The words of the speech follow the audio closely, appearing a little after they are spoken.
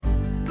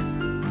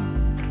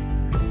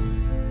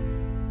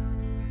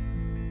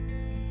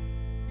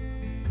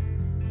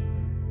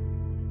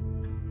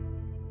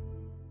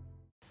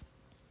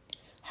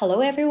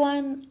Hello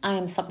everyone, I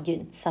am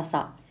Sabgyun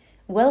Sasa.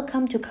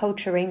 Welcome to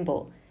Culture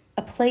Rainbow,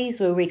 a place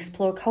where we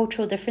explore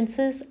cultural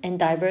differences and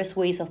diverse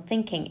ways of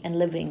thinking and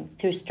living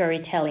through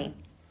storytelling.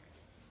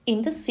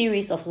 In this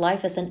series of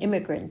Life as an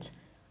Immigrant,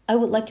 I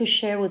would like to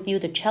share with you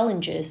the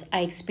challenges I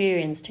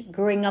experienced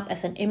growing up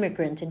as an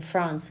immigrant in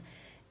France,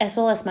 as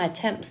well as my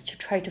attempts to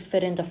try to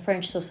fit into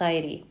French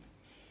society.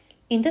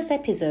 In this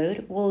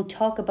episode, we'll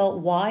talk about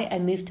why I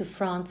moved to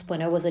France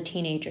when I was a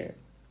teenager.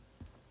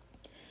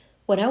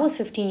 When I was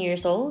 15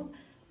 years old,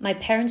 my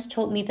parents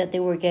told me that they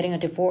were getting a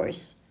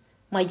divorce.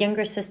 My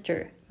younger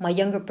sister, my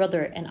younger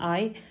brother, and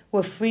I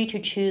were free to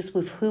choose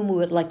with whom we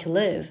would like to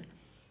live.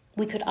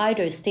 We could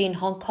either stay in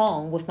Hong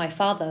Kong with my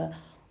father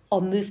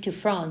or move to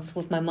France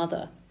with my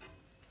mother.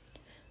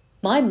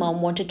 My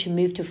mom wanted to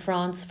move to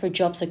France for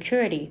job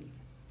security.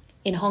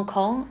 In Hong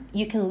Kong,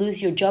 you can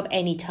lose your job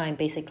anytime,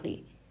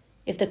 basically.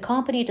 If the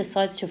company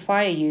decides to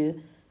fire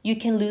you, you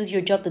can lose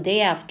your job the day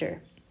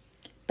after.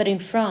 But in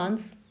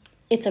France,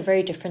 it's a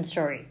very different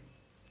story.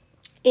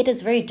 It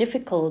is very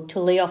difficult to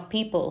lay off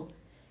people.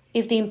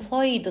 If the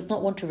employee does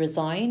not want to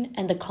resign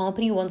and the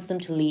company wants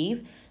them to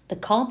leave, the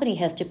company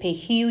has to pay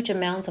huge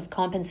amounts of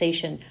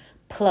compensation,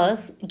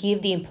 plus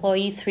give the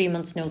employee 3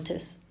 months'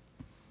 notice.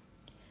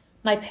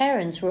 My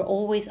parents were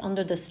always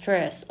under the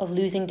stress of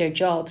losing their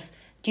jobs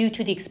due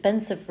to the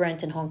expensive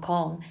rent in Hong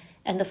Kong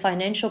and the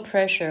financial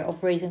pressure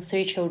of raising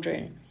 3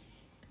 children.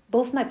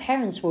 Both my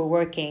parents were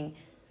working,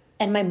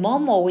 and my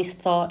mom always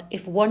thought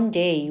if one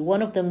day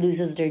one of them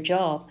loses their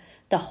job,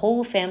 the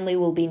whole family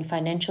will be in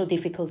financial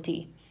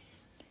difficulty.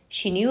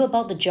 She knew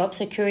about the job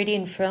security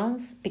in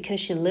France because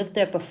she lived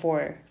there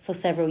before for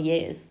several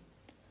years.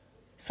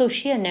 So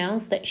she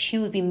announced that she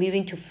would be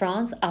moving to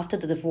France after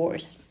the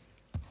divorce.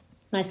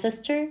 My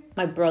sister,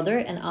 my brother,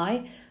 and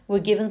I were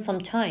given some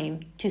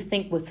time to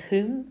think with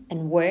whom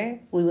and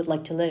where we would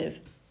like to live.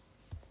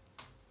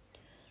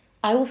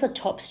 I was a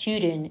top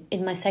student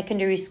in my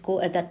secondary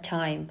school at that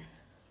time.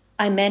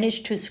 I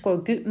managed to score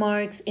good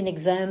marks in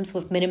exams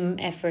with minimum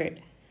effort.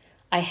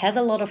 I had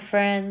a lot of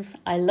friends.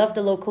 I loved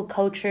the local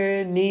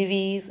culture,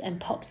 movies,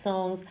 and pop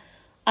songs.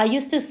 I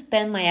used to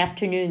spend my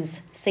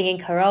afternoons singing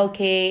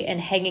karaoke and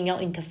hanging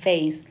out in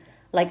cafes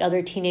like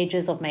other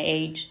teenagers of my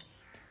age.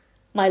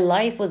 My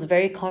life was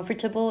very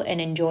comfortable and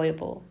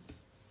enjoyable.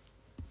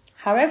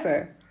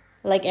 However,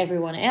 like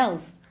everyone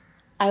else,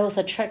 I was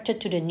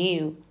attracted to the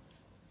new.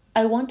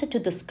 I wanted to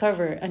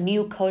discover a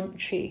new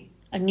country,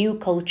 a new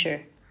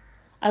culture.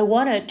 I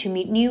wanted to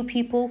meet new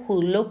people who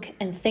look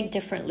and think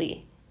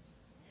differently.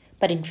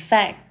 But in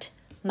fact,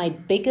 my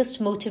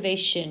biggest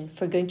motivation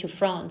for going to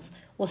France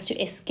was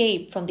to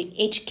escape from the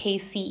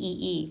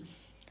HKCEE,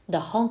 the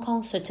Hong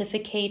Kong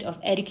Certificate of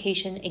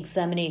Education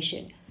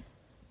examination.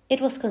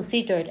 It was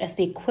considered as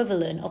the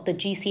equivalent of the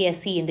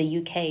GCSE in the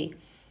UK.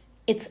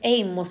 Its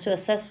aim was to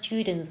assess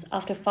students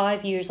after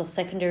 5 years of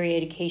secondary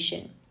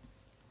education.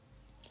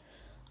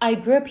 I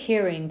grew up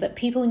hearing that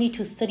people need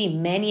to study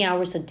many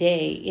hours a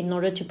day in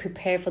order to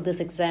prepare for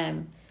this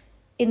exam.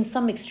 In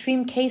some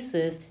extreme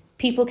cases,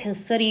 people can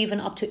study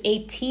even up to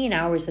 18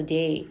 hours a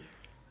day.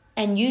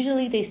 And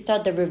usually they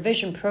start the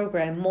revision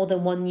program more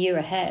than 1 year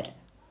ahead.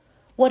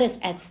 What is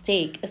at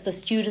stake is the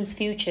student's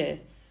future,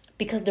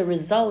 because the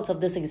results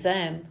of this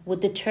exam would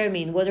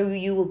determine whether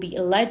you will be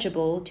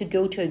eligible to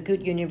go to a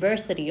good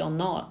university or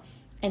not,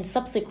 and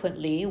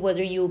subsequently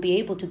whether you will be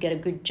able to get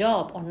a good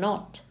job or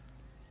not.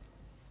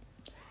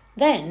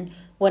 Then,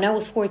 when I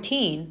was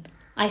 14,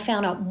 I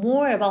found out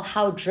more about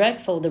how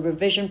dreadful the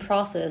revision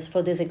process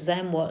for this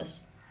exam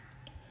was.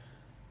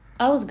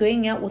 I was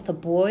going out with a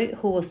boy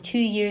who was 2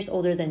 years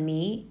older than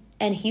me,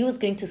 and he was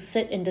going to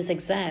sit in this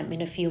exam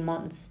in a few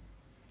months.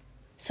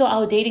 So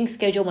our dating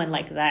schedule went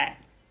like that.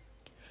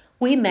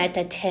 We met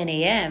at 10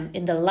 a.m.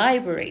 in the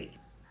library,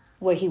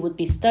 where he would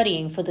be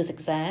studying for this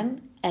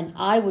exam, and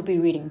I would be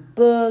reading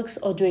books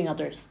or doing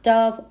other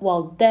stuff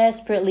while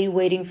desperately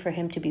waiting for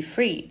him to be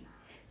free.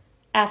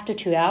 After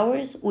 2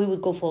 hours, we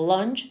would go for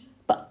lunch,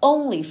 but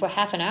only for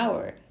half an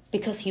hour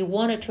because he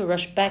wanted to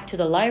rush back to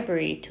the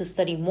library to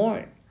study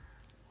more.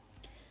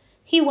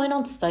 He went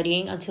on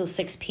studying until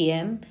 6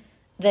 p.m.,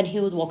 then he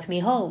would walk me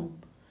home.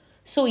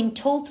 So in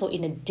total,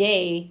 in a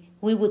day,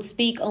 we would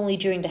speak only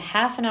during the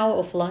half an hour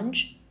of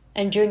lunch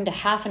and during the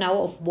half an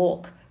hour of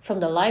walk from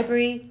the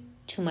library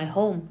to my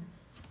home.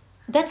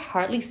 That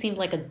hardly seemed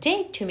like a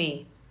date to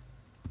me.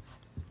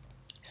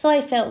 So I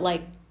felt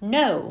like,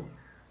 no.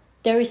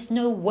 There is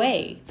no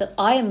way that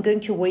I am going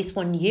to waste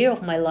 1 year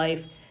of my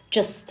life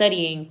just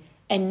studying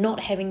and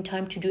not having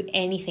time to do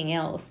anything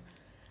else.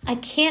 I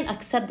can't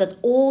accept that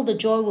all the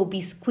joy will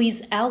be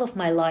squeezed out of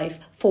my life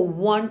for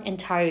 1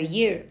 entire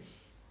year.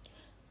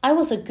 I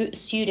was a good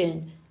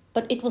student,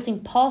 but it was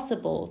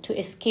impossible to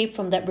escape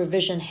from that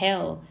revision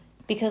hell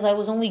because I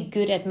was only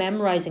good at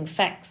memorizing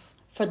facts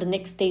for the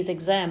next day's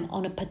exam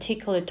on a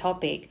particular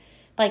topic.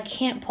 But I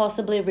can't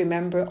possibly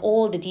remember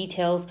all the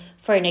details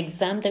for an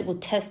exam that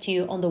would test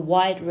you on the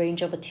wide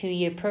range of a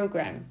 2-year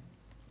program.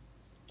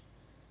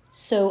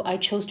 So I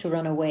chose to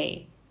run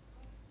away.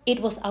 It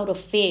was out of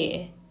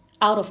fear,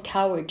 out of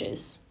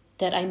cowardice,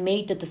 that I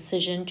made the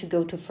decision to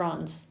go to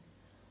France.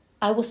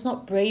 I was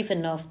not brave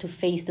enough to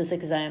face this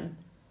exam.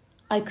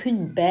 I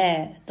couldn't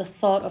bear the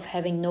thought of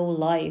having no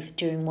life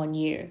during 1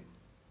 year.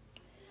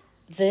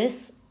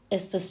 This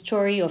is the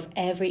story of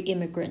every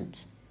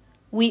immigrant.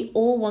 We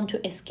all want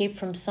to escape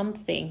from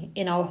something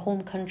in our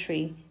home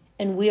country,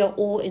 and we are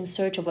all in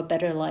search of a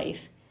better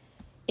life.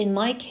 In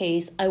my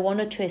case, I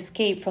wanted to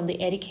escape from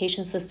the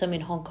education system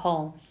in Hong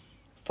Kong.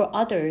 For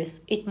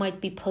others, it might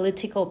be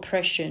political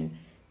oppression,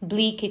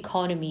 bleak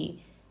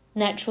economy,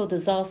 natural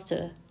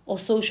disaster, or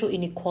social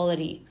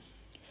inequality.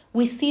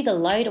 We see the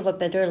light of a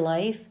better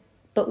life,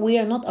 but we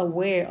are not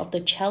aware of the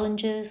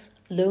challenges,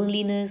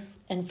 loneliness,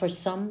 and for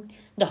some,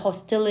 the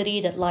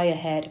hostility that lie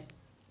ahead.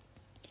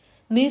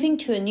 Moving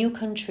to a new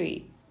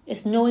country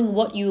is knowing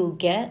what you will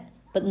get,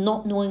 but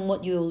not knowing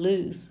what you will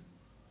lose.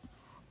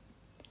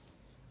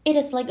 It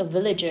is like a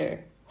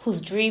villager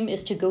whose dream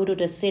is to go to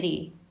the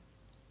city.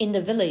 In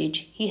the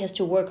village, he has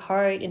to work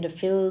hard in the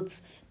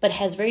fields, but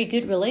has very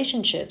good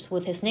relationships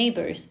with his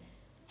neighbors,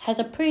 has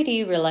a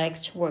pretty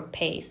relaxed work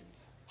pace,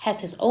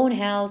 has his own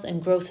house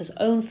and grows his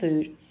own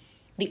food.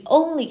 The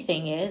only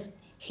thing is,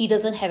 he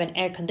doesn't have an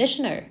air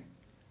conditioner.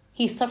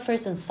 He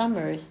suffers in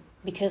summers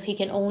because he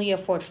can only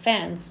afford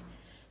fans,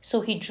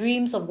 so he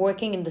dreams of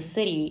working in the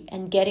city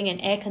and getting an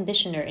air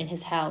conditioner in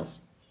his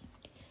house.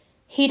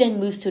 He then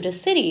moves to the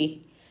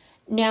city,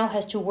 now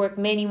has to work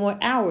many more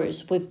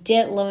hours with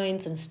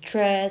deadlines and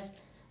stress,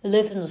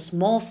 lives in a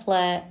small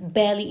flat,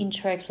 barely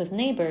interacts with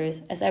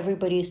neighbors as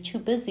everybody is too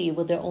busy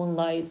with their own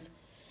lives.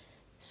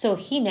 So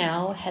he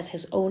now has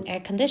his own air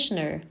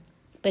conditioner,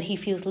 but he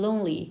feels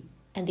lonely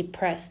and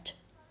depressed.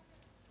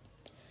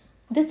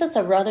 This is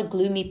a rather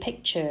gloomy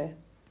picture,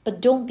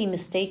 but don't be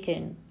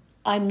mistaken.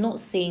 I'm not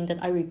saying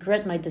that I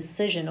regret my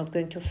decision of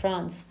going to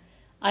France.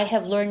 I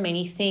have learned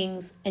many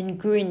things and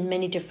grew in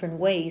many different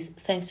ways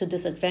thanks to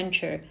this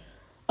adventure.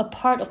 A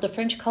part of the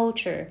French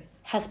culture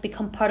has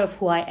become part of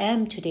who I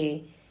am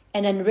today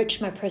and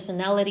enriched my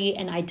personality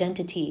and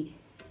identity.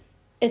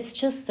 It's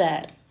just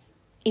that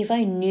if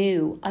I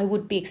knew I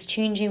would be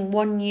exchanging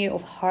 1 year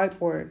of hard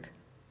work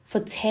for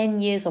 10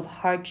 years of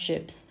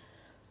hardships,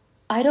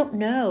 I don't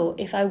know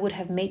if I would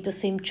have made the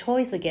same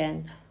choice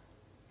again.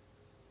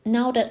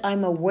 Now that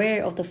I'm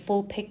aware of the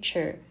full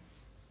picture,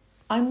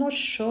 I'm not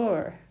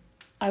sure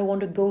I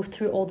want to go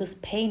through all this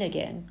pain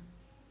again.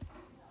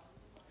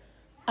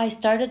 I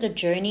started the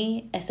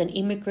journey as an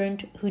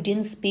immigrant who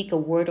didn't speak a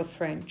word of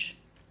French,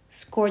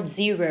 scored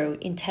 0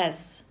 in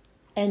tests,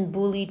 and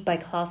bullied by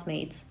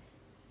classmates.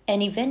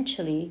 And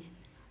eventually,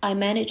 I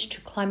managed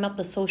to climb up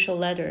the social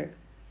ladder,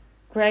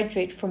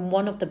 graduate from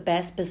one of the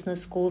best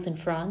business schools in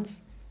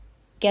France,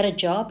 get a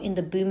job in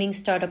the booming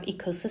startup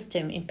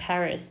ecosystem in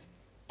Paris,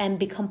 and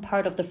become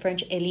part of the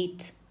French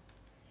elite.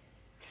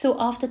 So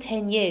after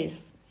 10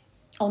 years,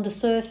 on the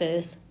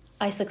surface,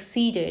 I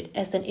succeeded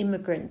as an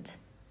immigrant,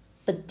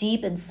 but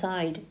deep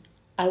inside,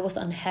 I was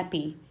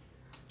unhappy.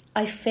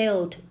 I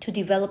failed to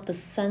develop the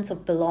sense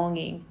of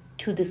belonging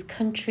to this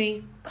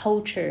country,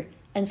 culture,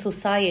 and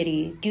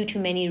society due to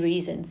many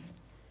reasons.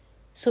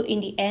 So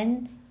in the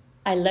end,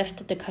 I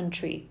left the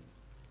country.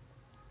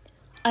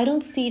 I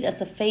don't see it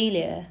as a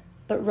failure,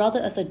 but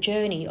rather as a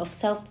journey of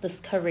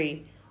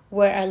self-discovery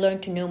where I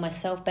learned to know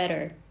myself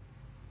better.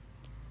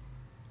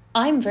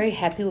 I'm very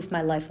happy with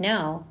my life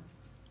now.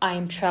 I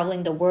am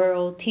traveling the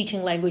world,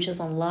 teaching languages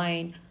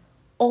online.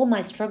 All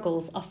my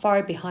struggles are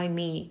far behind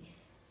me,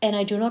 and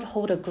I do not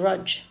hold a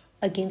grudge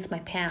against my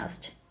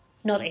past,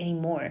 not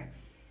anymore.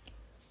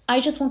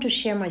 I just want to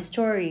share my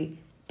story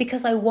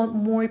because I want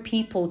more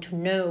people to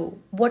know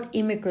what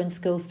immigrants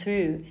go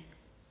through.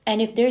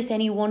 And if there's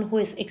anyone who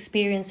is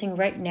experiencing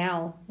right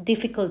now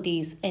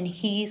difficulties in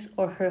his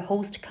or her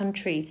host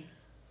country,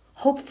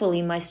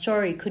 hopefully my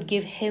story could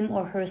give him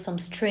or her some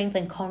strength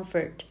and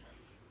comfort.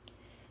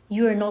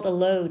 You are not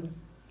alone.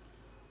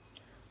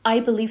 I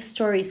believe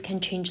stories can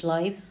change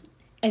lives,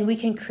 and we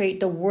can create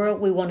the world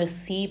we want to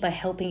see by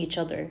helping each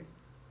other.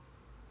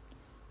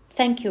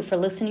 Thank you for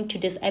listening to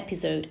this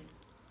episode.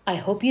 I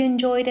hope you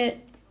enjoyed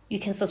it. You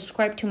can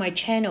subscribe to my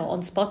channel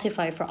on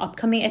Spotify for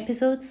upcoming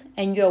episodes,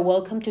 and you are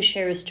welcome to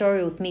share a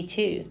story with me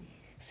too.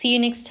 See you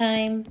next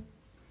time.